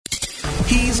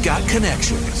He's got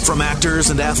connections. From actors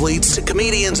and athletes to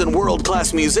comedians and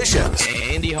world-class musicians.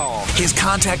 Andy Hall. His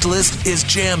contact list is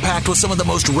jam-packed with some of the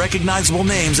most recognizable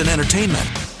names in entertainment.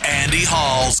 Andy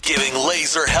Hall's giving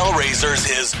Laser Hellraisers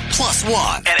his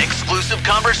 +1. An exclusive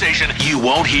conversation you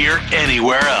won't hear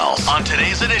anywhere else on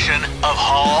today's edition of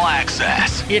Hall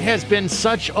Access. It has been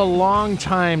such a long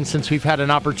time since we've had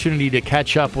an opportunity to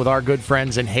catch up with our good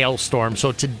friends in Halestorm.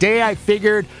 So today I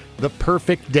figured the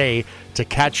perfect day to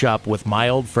catch up with my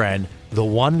old friend, the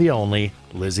one, the only,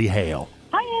 Lzzy Hale.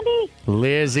 Hi, Andy.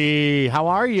 Lizzie, how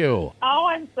are you? Oh,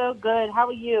 I'm so good. How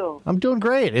are you? I'm doing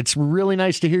great. It's really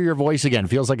nice to hear your voice again.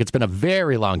 Feels like it's been a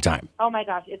very long time. Oh, my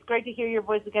gosh. It's great to hear your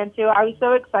voice again, too. I was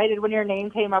so excited when your name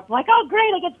came up. I'm like, oh,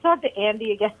 great. I get to talk to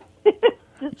Andy again.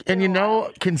 And, you know,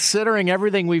 considering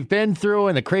everything we've been through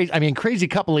and the crazy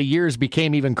couple of years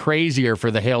became even crazier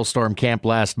for the Halestorm camp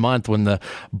last month when the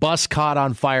bus caught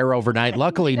on fire overnight.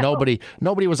 Luckily, nobody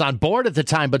was on board at the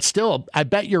time, but still, I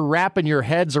bet you're wrapping your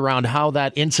heads around how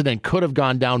that incident could have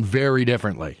gone down very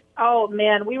differently. Oh,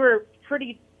 man, we were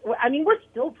we're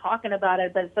still talking about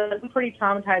it, but it's pretty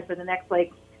traumatized for the next,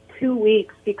 2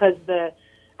 weeks because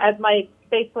as my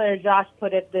bass player Josh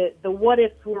put it, the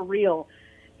what-ifs were real.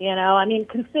 You know,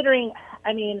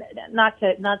 not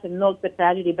to milk the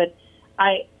tragedy, but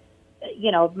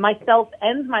myself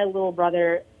and my little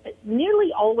brother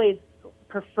nearly always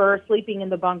prefer sleeping in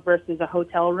the bunk versus a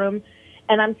hotel room.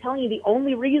 And I'm telling you, the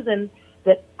only reason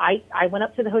that I went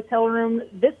up to the hotel room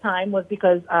this time was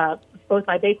because both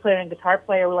my bass player and guitar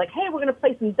player were like, hey, we're going to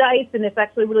play some dice, and it's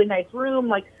actually a really nice room.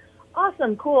 Like,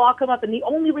 awesome, cool, I'll come up. And the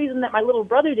only reason that my little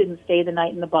brother didn't stay the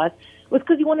night in the bus was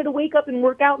because he wanted to wake up and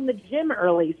work out in the gym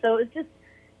early. So it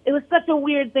was such a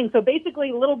weird thing. So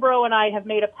basically, little bro and I have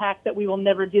made a pact that we will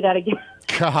never do that again.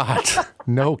 God,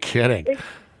 no kidding.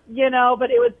 But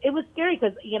it was scary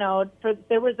because,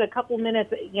 there was a couple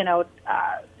minutes,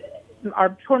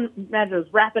 our tour manager was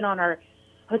rapping on our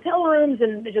hotel rooms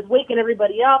and just waking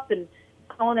everybody up and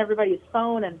calling everybody's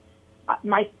phone. And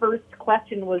my first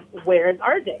question was, where's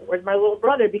RJ? Where's my little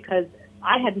brother? Because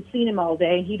I hadn't seen him all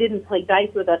day, and he didn't play dice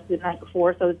with us the night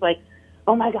before. So it's like,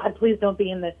 oh my God, please don't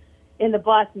be in the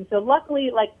bus. And so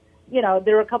luckily,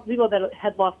 there were a couple people that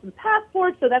had lost some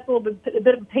passports, so that's a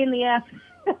bit of a pain in the ass.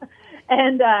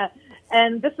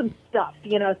 and just some stuff,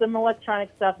 some electronic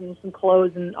stuff and some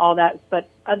clothes and all that. But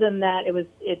other than that,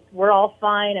 we're all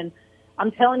fine. And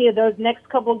I'm telling you, those next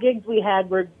couple gigs we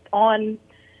had were on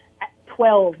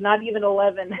 12, not even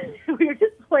 11. We were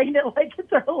just playing it like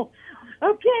it's our whole,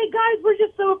 okay, guys, we're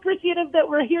just so appreciative that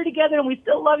we're here together and we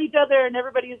still love each other and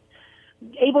everybody's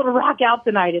able to rock out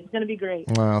tonight. It's going to be great.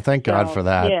 Well, thank God for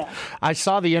that. Yeah. I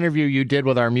saw the interview you did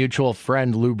with our mutual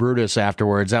friend Lou Brutus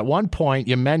afterwards. At one point,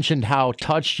 you mentioned how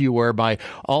touched you were by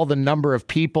all the number of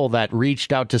people that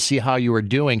reached out to see how you were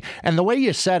doing. And the way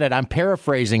you said it, I'm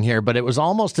paraphrasing here, but it was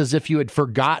almost as if you had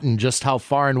forgotten just how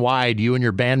far and wide you and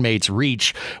your bandmates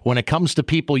reach when it comes to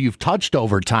people you've touched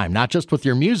over time, not just with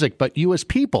your music, but you as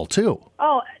people, too.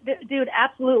 Oh, dude,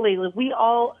 absolutely. We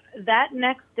all, that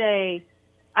next day,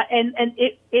 and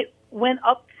it went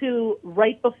up to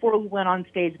right before we went on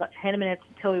stage, about 10 minutes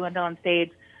until we went on stage,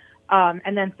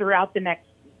 and then throughout the next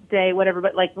day, whatever.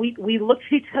 But we looked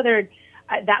at each other.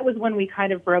 That was when we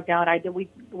kind of broke down.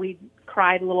 We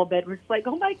cried a little bit. We're just like,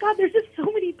 oh my God, there's just so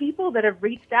many people that have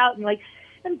reached out and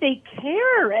they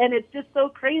care, and it's just so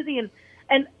crazy. And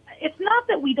it's not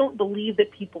that we don't believe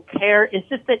that people care. It's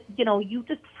just that you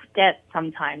just forget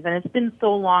sometimes, and it's been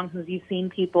so long since you've seen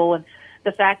people and.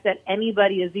 The fact that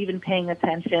anybody is even paying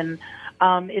attention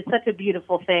is such a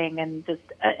beautiful thing, and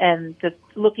just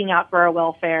looking out for our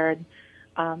welfare,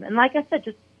 and like I said,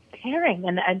 just caring,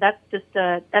 and that's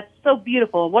so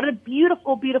beautiful. What a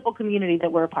beautiful, beautiful community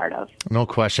that we're a part of. No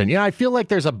question. Yeah, I feel like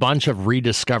there's a bunch of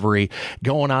rediscovery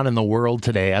going on in the world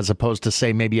today, as opposed to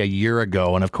say maybe a year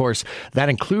ago. And of course, that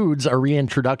includes a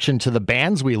reintroduction to the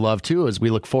bands we love too, as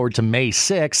we look forward to May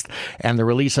 6th and the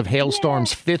release of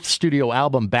Halestorm's fifth studio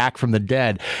album, Back from the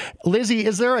Dead. Lizzie,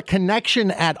 is there a connection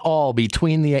at all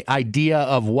between the idea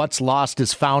of What's Lost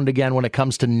is Found Again when it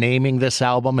comes to naming this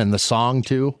album and the song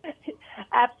too?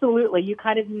 Absolutely. You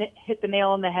kind of hit the nail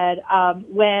on the head.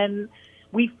 When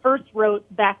we first wrote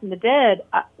Back from the Dead,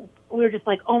 we were just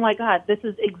like, oh my God, this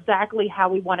is exactly how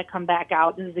we want to come back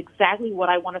out. This is exactly what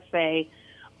I want to say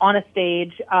on a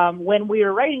stage. When we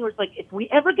were writing, it was like, if we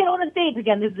ever get on a stage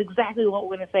again, this is exactly what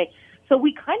we're going to say. So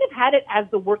we kind of had it as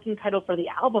the working title for the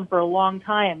album for a long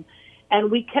time. And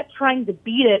we kept trying to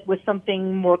beat it with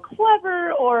something more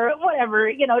clever or whatever,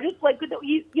 just like,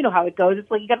 you know how it goes. It's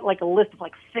like you got like a list of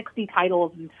like 60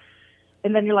 titles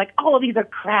and then you're like, all of these are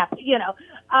crap,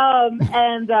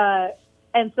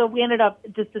 And so we ended up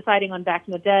just deciding on Back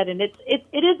from the Dead, and it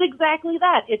is exactly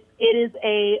that.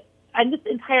 And this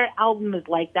entire album is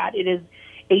like that. It is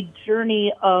a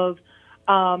journey of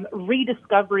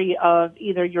rediscovery of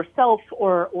either yourself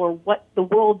or what the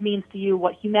world means to you,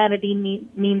 what humanity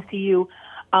means to you.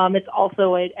 It's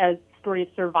also a story of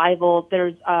survival.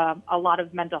 There's a lot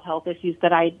of mental health issues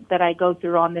that I go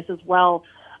through on this as well.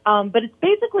 But it's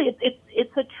basically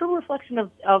it's a true reflection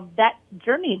of that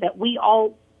journey that we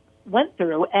all went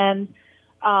through, and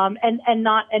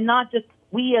not just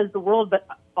we as the world, but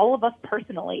all of us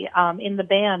personally in the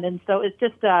band. And so it's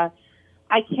just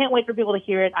I can't wait for people to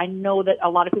hear it. I know that a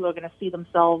lot of people are going to see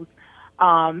themselves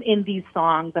in these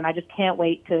songs, and I just can't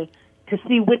wait to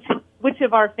see which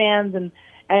of our fans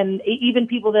and even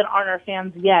people that aren't our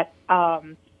fans yet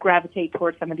gravitate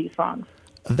towards some of these songs.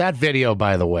 That video,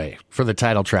 by the way, for the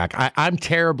title track, I'm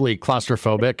terribly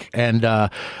claustrophobic and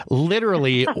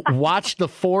literally watched the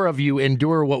four of you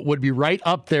endure what would be right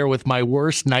up there with my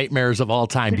worst nightmares of all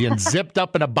time, being zipped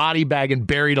up in a body bag and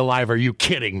buried alive. Are you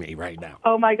kidding me right now?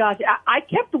 Oh, my gosh. I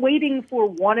kept waiting for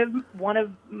one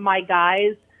of my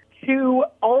guys to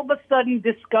all of a sudden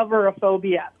discover a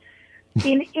phobia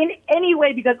in any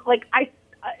way, because, like,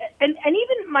 and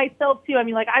even myself too. I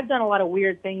mean, like, I've done a lot of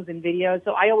weird things in videos,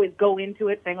 so I always go into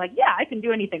it saying, like, yeah, I can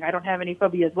do anything. I don't have any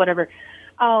phobias, whatever.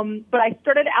 But I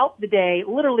started out the day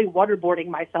literally waterboarding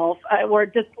myself, or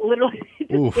just literally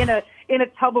just in a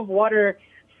tub of water,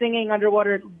 singing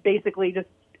underwater, basically just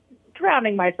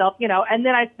drowning myself, And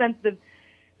then I spent the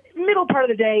middle part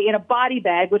of the day in a body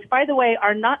bag, which, by the way,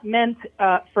 are not meant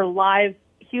for live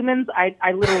humans.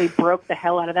 I literally broke the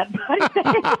hell out of that body.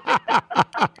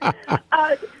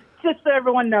 Just so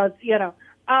everyone knows,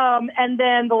 and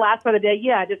then the last part of the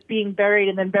day, just being buried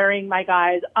and then burying my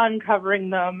guys, uncovering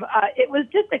them. It was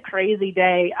just a crazy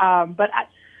day. But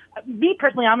me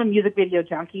personally, I'm a music video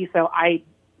junkie, so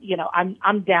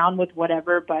I'm down with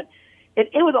whatever. But it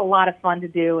was a lot of fun to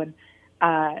do, and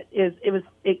it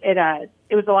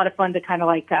was a lot of fun to kind of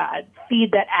like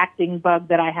feed that acting bug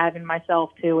that I have in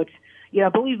myself too, which.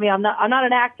 Believe me, I'm not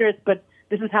an actress, but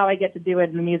this is how I get to do it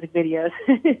in the music videos.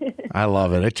 I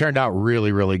love it. It turned out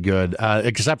really, really good,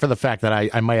 except for the fact that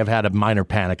I might have had a minor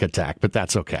panic attack, but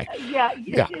that's okay.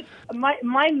 Yeah.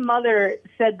 My mother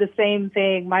said the same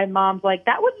thing. My mom's like,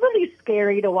 that was really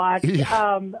scary to watch,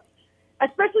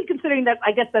 especially considering that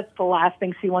I guess that's the last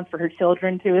thing she wants for her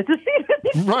children, too, is to see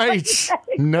this. Right.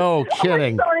 No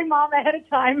kidding. Oh, sorry, Mom, ahead of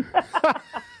time.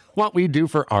 What we do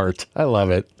for art. I love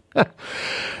it.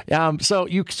 So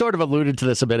you sort of alluded to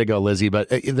this a bit ago, Lizzie, but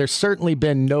there's certainly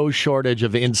been no shortage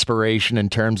of inspiration in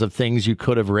terms of things you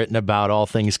could have written about, all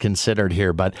things considered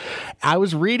here. But I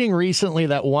was reading recently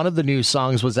that one of the new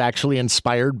songs was actually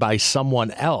inspired by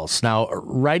someone else. Now,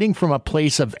 writing from a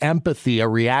place of empathy, a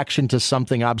reaction to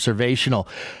something observational,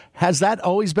 has that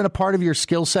always been a part of your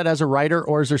skill set as a writer,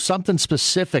 or is there something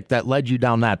specific that led you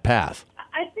down that path?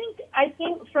 I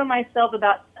think for myself,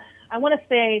 I want to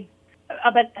say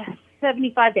about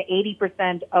 75 to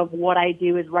 80% of what I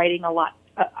do is writing a lot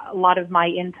of my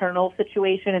internal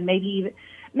situation, and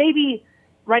maybe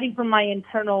writing from my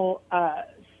internal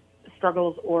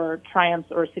struggles or triumphs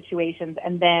or situations,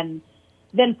 and then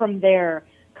from there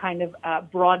kind of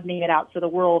broadening it out for the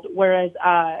world. Whereas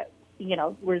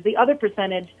the other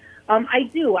percentage,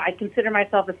 I consider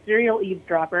myself a serial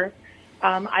eavesdropper.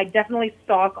 I definitely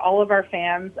stalk all of our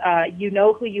fans. You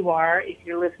know who you are if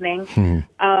you're listening.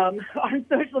 On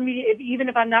social media, even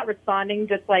if I'm not responding,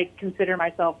 just like consider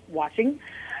myself watching.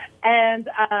 And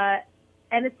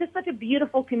it's just such a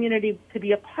beautiful community to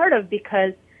be a part of,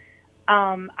 because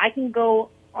I can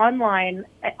go online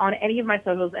on any of my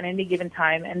socials at any given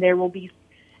time, and there will be,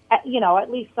 at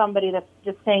least somebody that's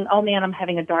just saying, "Oh man, I'm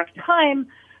having a dark time.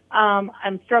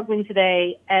 I'm struggling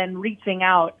today," and reaching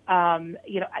out. And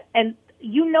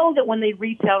that when they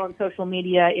reach out on social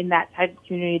media in that type of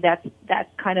community, that's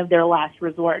kind of their last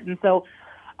resort. And so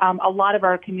a lot of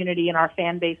our community and our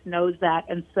fan base knows that.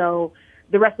 And so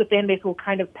the rest of the fan base will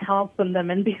kind of pounce on them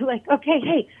and be like, okay,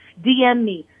 hey, DM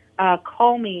me,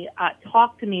 call me,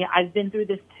 talk to me. I've been through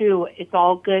this too. It's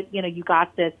all good. You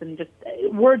got this. And just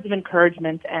words of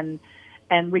encouragement and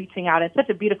reaching out. It's such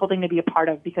a beautiful thing to be a part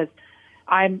of, because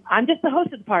I'm just the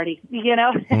host of the party,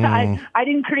 I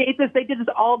didn't create this. They did this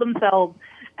all themselves.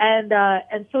 And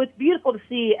so it's beautiful to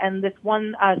see. And this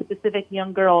one specific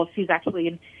young girl, she's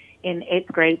actually in 8th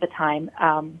grade at the time.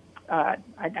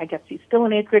 I guess she's still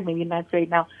in 8th grade, maybe in 9th grade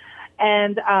now.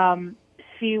 And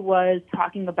she was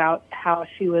talking about how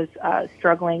she was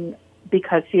struggling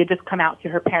because she had just come out to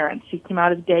her parents. She came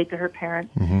out as gay to her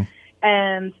parents. Mm-hmm.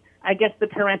 And I guess the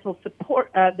parental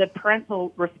support, the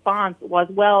parental response was,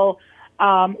 well,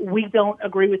 We don't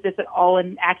agree with this at all,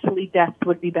 and actually death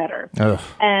would be better. Ugh.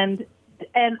 And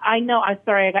I know, I'm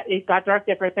sorry, it got dark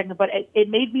there for a second, but it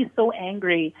made me so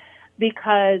angry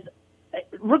because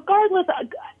regardless,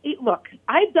 look,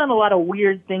 I've done a lot of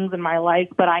weird things in my life,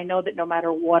 but I know that no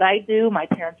matter what I do, my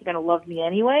parents are going to love me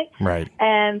anyway. Right.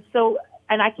 And so,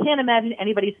 and I can't imagine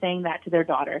anybody saying that to their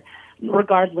daughter,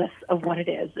 regardless of what it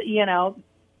is, you know.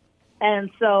 And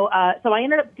so, so I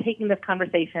ended up taking this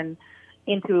conversation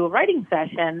into a writing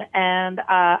session, and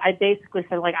I basically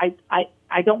said, like,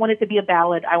 I don't want it to be a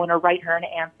ballad. I want to write her an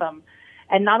anthem,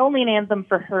 and not only an anthem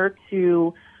for her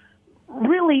to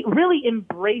really, really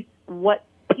embrace what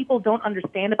people don't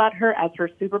understand about her as her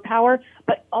superpower,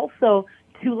 but also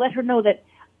to let her know that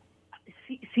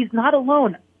she's not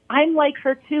alone. I'm like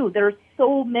her too. There are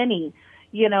so many,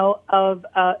 you know, of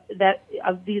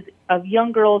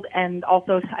young girls, and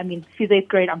also, I mean, she's 8th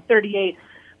grade. I'm 38,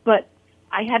 but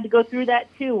I had to go through that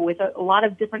too with a lot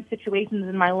of different situations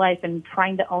in my life, and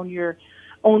trying to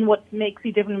own what makes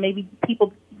you different. Maybe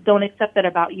people don't accept that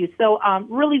about you. So,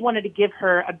 really wanted to give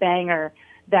her a banger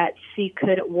that she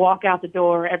could walk out the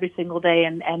door every single day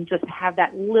and just have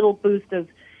that little boost of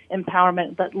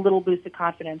empowerment, that little boost of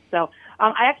confidence. So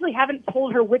I actually haven't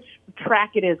told her which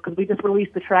track it is, because we just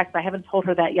released the tracks. I haven't told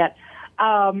her that yet.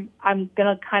 I'm going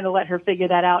to kind of let her figure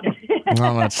that out.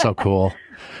 Oh, that's so cool.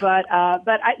 But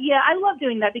I love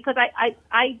doing that, because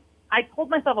I told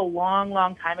myself a long,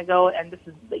 long time ago, and this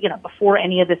is, you know, before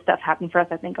any of this stuff happened for us.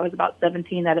 I think I was about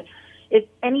 17, that if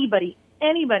anybody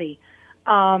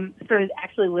started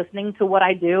actually listening to what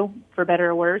I do, for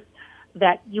better or worse,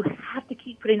 that you have to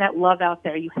keep putting that love out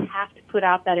there. You have to put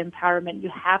out that empowerment. You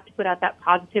have to put out that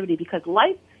positivity, because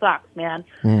life sucks, man.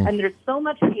 And there's so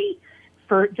much hate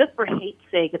for hate's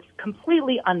sake. It's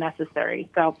completely unnecessary.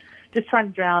 So just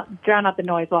trying to drown out the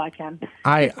noise while I can.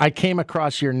 I came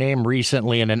across your name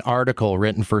recently in an article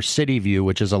written for City View,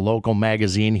 which is a local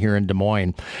magazine here in Des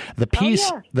Moines. The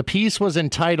piece was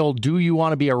entitled "Do You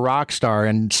Want to Be a Rock Star?"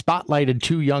 and spotlighted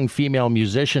 2 young female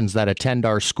musicians that attend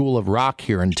our School of Rock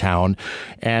here in town.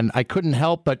 And I couldn't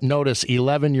help but notice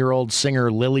 11-year-old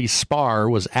singer Lily Spar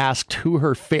was asked who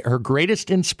her greatest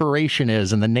inspiration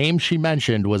is, and the name she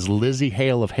mentioned was Lzzy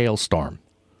Hale of Halestorm.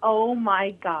 Oh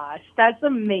my gosh, that's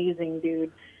amazing,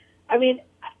 dude. I mean,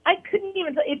 I couldn't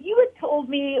even, if you had told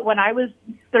me when I was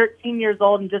 13 years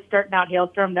old and just starting out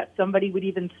Halestorm that somebody would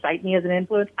even cite me as an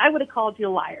influence, I would have called you a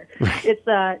liar.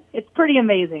 It's pretty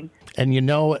amazing. And, you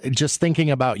know, just thinking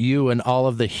about you and all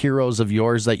of the heroes of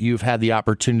yours that you've had the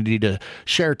opportunity to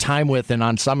share time with, and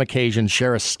on some occasions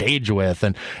share a stage with,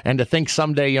 and to think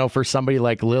someday, you know, for somebody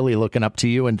like Lily looking up to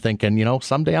you and thinking, you know,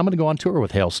 someday I'm going to go on tour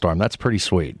with Halestorm. That's pretty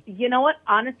sweet. You know what?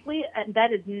 Honestly,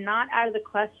 that is not out of the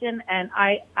question, and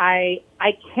I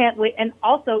can't wait. And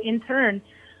also, in turn,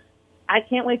 I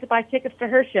can't wait to buy tickets to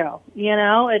her show. You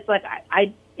know, it's like,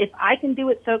 if I can do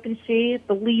it, so can she.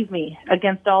 Believe me,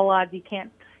 against all odds, you can't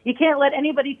let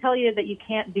anybody tell you that you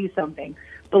can't do something.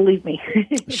 Believe me.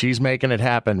 She's making it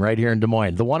happen right here in Des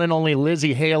Moines. The one and only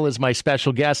Lzzy Hale is my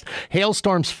special guest.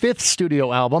 Halestorm's 5th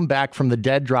studio album, Back from the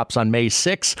Dead, drops on May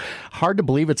 6th. Hard to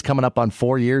believe it's coming up on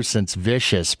 4 years since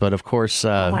Vicious, but of course,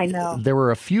 I know. There were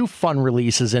a few fun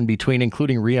releases in between,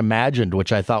 including Reimagined,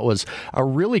 which I thought was a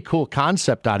really cool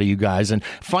concept out of you guys. And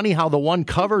funny how the one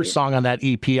cover song on that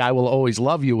EP, I Will Always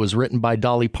Love You, was written by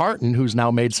Dolly Parton, who's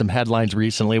now made some headlines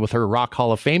recently with her Rock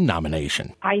Hall of Fame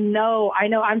nomination. I know.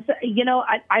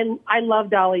 I love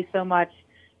Dolly so much.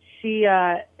 She's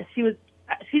got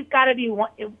to be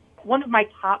one of my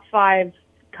top 5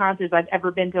 concerts I've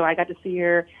ever been to. I got to see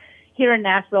her here in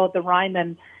Nashville at the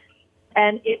Ryman,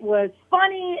 and it was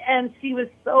funny, and she was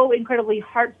so incredibly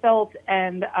heartfelt,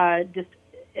 and just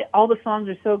all the songs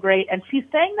are so great. And she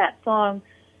sang that song.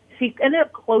 She ended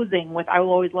up closing with "I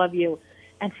Will Always Love You,"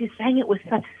 and she sang it with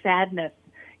such sadness.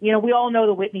 You know, we all know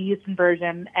the Whitney Houston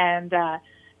version, and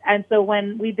so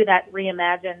when we did that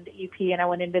Reimagined EP and I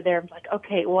went into there, I was like,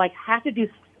 okay, well, I have to do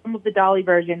some of the Dolly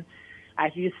version. I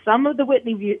have to do some of the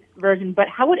Whitney version, but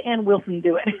how would Ann Wilson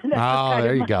do it? Oh,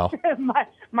 there you go.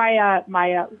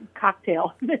 My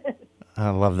cocktail.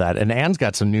 I love that. And Ann's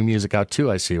got some new music out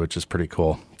too, I see, which is pretty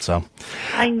cool. So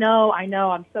I know.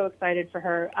 I'm so excited for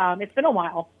her. It's been a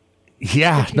while.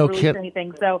 Yeah, no kidding.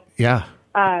 Anything. So yeah.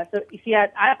 I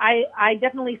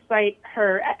definitely cite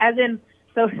her as in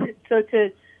so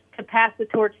to pass the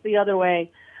torch the other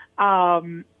way.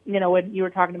 You know, when you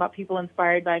were talking about people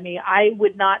inspired by me, I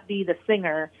would not be the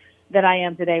singer that I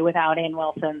am today without Ann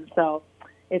Wilson. So,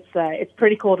 it's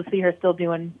pretty cool to see her still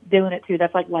doing it too.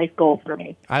 That's like life goals for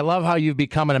me. I love how you've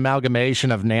become an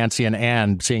amalgamation of Nancy and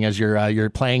Ann, seeing as your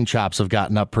playing chops have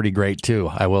gotten up pretty great too,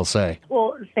 I will say.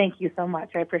 Well, thank you so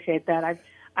much. I appreciate that.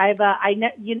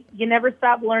 You never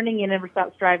stop learning. You never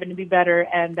stop striving to be better.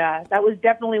 And that was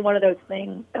definitely one of those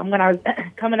things. When I was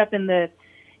coming up in the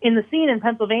scene in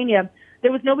Pennsylvania,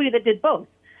 there was nobody that did both.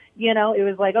 You know, it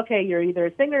was like, okay, you're either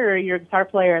a singer or you're a guitar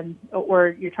player, or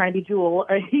you're trying to be Jewel,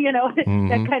 or,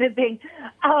 that kind of thing.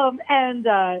 And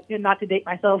not to date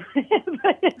myself,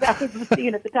 but that was the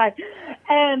scene at the time.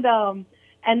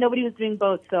 And nobody was doing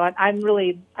both. So I'm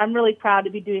really proud to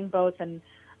be doing both, and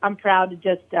I'm proud to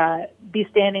just be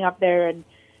standing up there and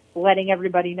letting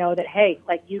everybody know that, hey,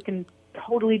 like, you can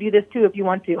totally do this too if you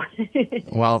want to.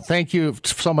 Well, thank you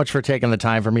so much for taking the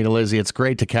time for me, Lizzie. It's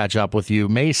great to catch up with you.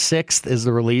 May 6th is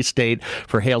the release date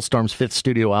for Halestorm's 5th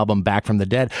studio album, Back from the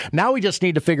Dead. Now we just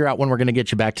need to figure out when we're going to get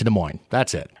you back to Des Moines.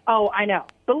 That's it. Oh, I know.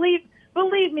 Believe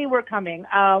me, we're coming.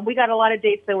 We got a lot of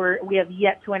dates that we have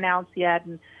yet to announce yet.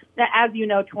 And as you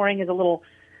know, touring is a little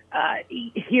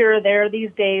here or there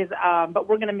these days, but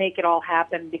we're going to make it all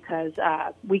happen because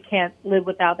we can't live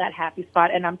without that happy spot.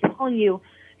 And I'm telling you,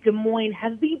 Des Moines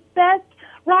has the best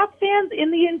rock fans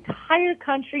in the entire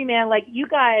country, man. Like, you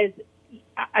guys,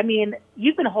 I mean,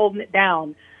 you've been holding it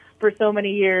down for so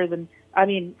many years, and I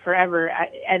mean, forever.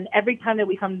 And every time that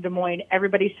we come to Des Moines,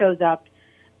 everybody shows up.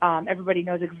 Everybody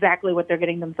knows exactly what they're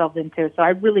getting themselves into. So I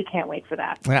really can't wait for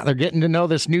that. Yeah, they're getting to know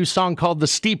this new song called The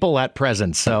Steeple at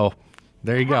present. So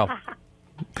there you go.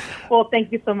 Well,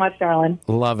 thank you so much, darling.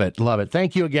 Love it. Love it.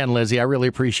 Thank you again, Lizzie. I really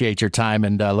appreciate your time,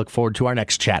 and look forward to our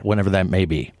next chat, whenever that may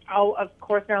be. Oh, of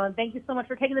course, darling. Thank you so much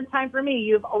for taking the time for me.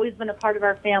 You've always been a part of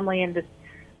our family, and just,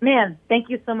 man, thank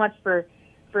you so much for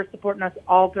supporting us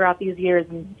all throughout these years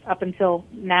and up until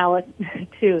now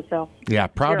too. So yeah,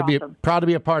 proud to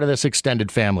be a part of this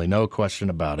extended family. No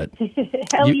question about it.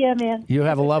 Hell yeah, man. You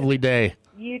have a lovely day.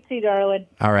 You too, darling.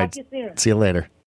 All right. Talk to you soon. See you later.